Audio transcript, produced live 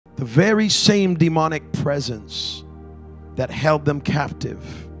The very same demonic presence that held them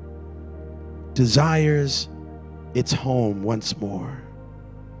captive desires its home once more.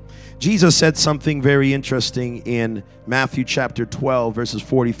 Jesus said something very interesting in Matthew chapter 12, verses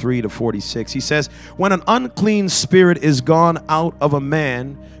 43 to 46. He says, when an unclean spirit is gone out of a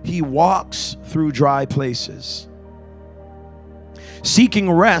man, he walks through dry places, seeking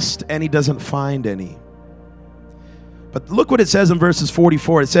rest, and he doesn't find any. But look what it says in verses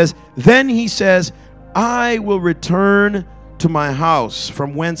 44. It says, then he says, I will return to my house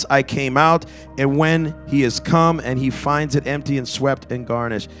from whence I came out. And when he is come and he finds it empty and swept and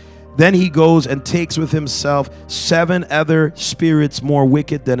garnished, then he goes and takes with himself 7 other spirits more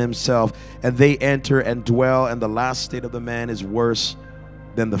wicked than himself, and they enter and dwell, and the last state of the man is worse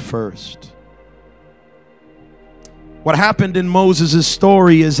than the first. What happened in Moses'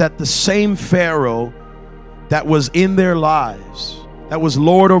 story is that the same Pharaoh that was in their lives, that was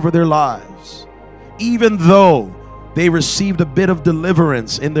Lord over their lives, even though they received a bit of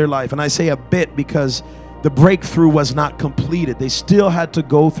deliverance in their life, and I say a bit because the breakthrough was not completed. They still had to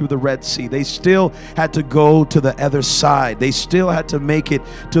go through the Red Sea. They still had to go to the other side. They still had to make it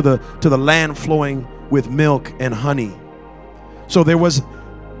to the land flowing with milk and honey. So there was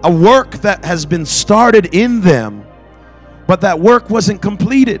a work that has been started in them, but that work wasn't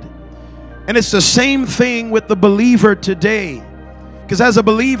completed. And it's the same thing with the believer today. Because as a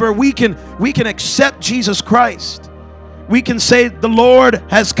believer, we can accept Jesus Christ. We can say the Lord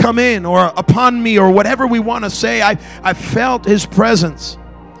has come in, or upon me, or whatever we want to say. I felt his presence.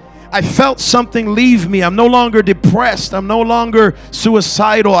 I felt something leave me. I'm no longer depressed. I'm no longer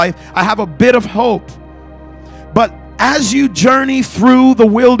suicidal. I have a bit of hope. But as you journey through the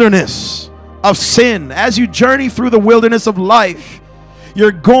wilderness of sin, as you journey through the wilderness of life,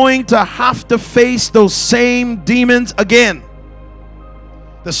 you're going to have to face those same demons again.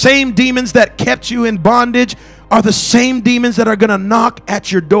 The same demons that kept you in bondage are the same demons that are going to knock at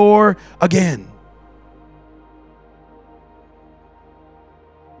your door again.